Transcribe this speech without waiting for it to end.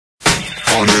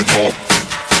turn it up,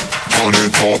 turn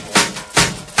it up,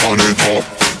 turn it up,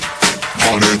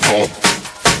 turn it up,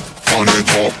 turn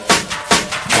it up,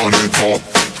 turn it up,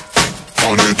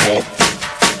 turn it up,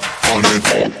 turn it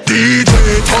up. DJ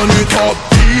turn it up,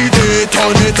 DJ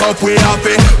turn it up. We have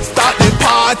to start the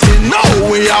party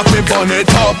now. We have to burn it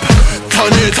up,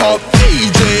 turn it up.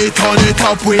 DJ turn it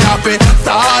up. We have to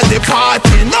start the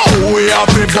party now. We have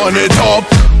to burn it up.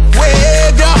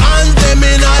 Wave your hands them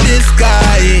in the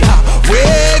sky.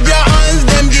 Wave your hands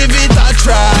them, give it a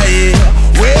try.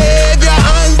 Wave your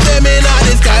hands them in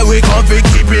the sky. We come to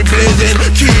keep it blazing,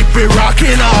 keep it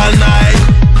rocking all night.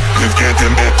 It's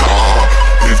getting better,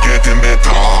 it's getting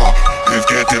better, it's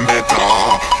getting better,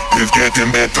 it's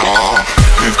getting better,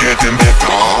 it's getting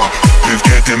better, it's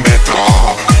getting better,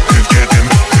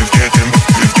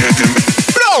 it's getting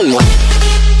blow.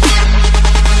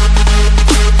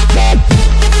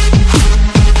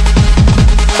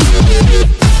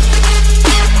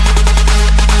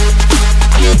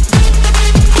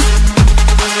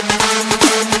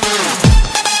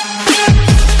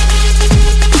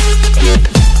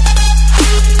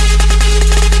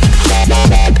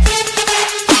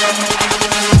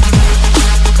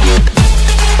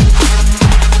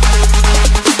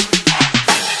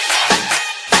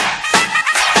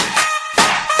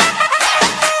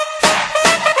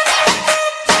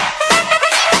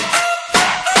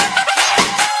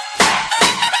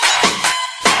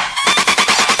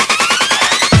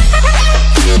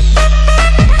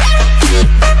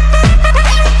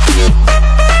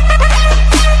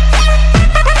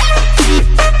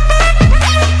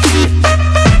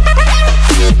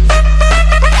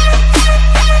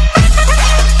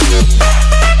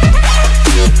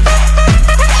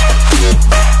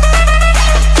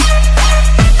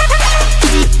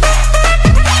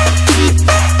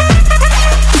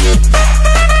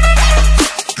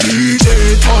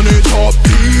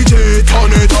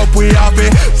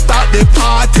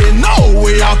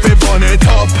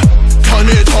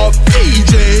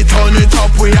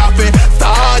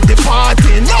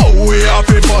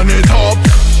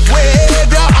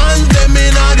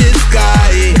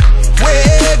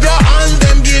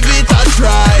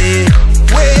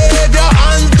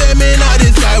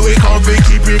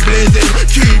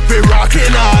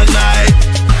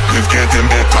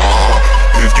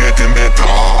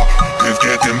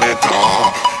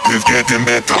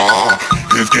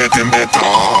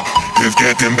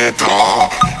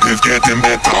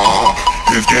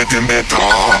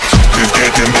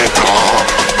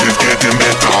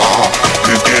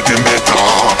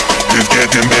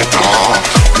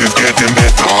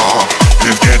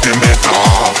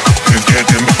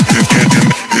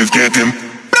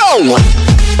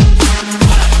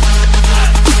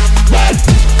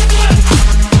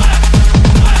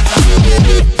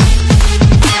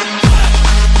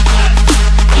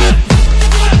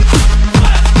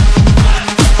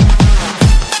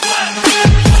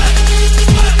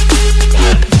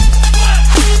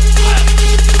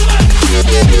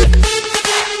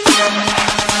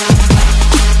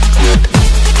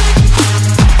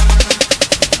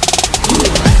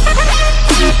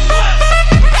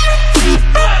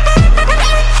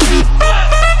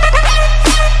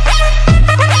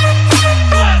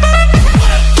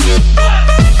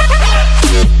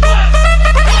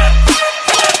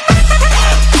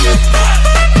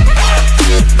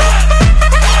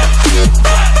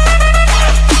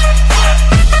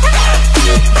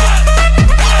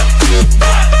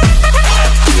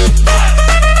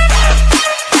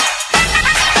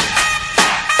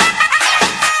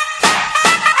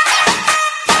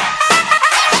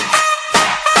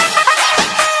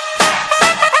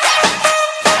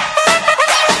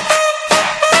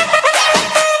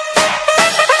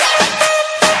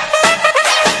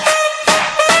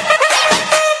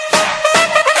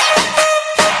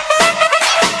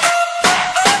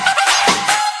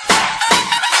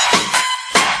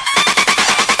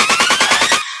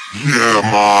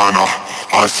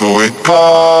 I saw it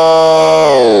go.